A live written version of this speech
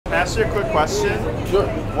Can I ask you a quick question? Sure.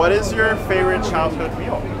 What is your favorite childhood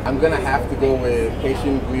meal? I'm gonna have to go with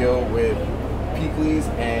Haitian Griot with Pikliz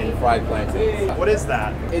and fried plantains. What is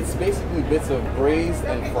that? It's basically bits of braised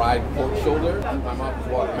and fried pork shoulder. My mouth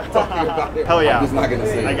is watering talking about it. Hell yeah. I'm just not gonna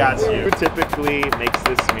say I it. got you. Who typically makes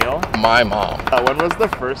this meal? My mom. When was the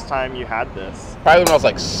first time you had this? Probably when I was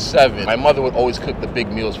like 7. My mother would always cook the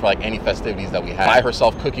big meals for like any festivities that we had. By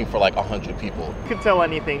herself cooking for like 100 people. You can tell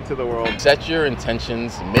anything to the world. Set your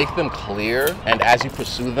intentions, make them clear, and as you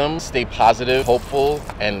pursue them, stay positive, hopeful,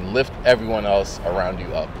 and lift everyone else around you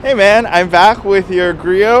up. Hey man, I'm back with your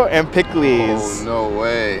Griot and Pikliz. Oh, no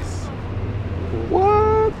way.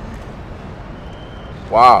 What?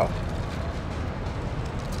 Wow.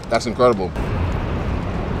 That's incredible.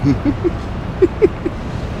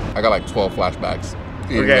 I got like 12 flashbacks.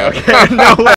 Okay, okay. No way.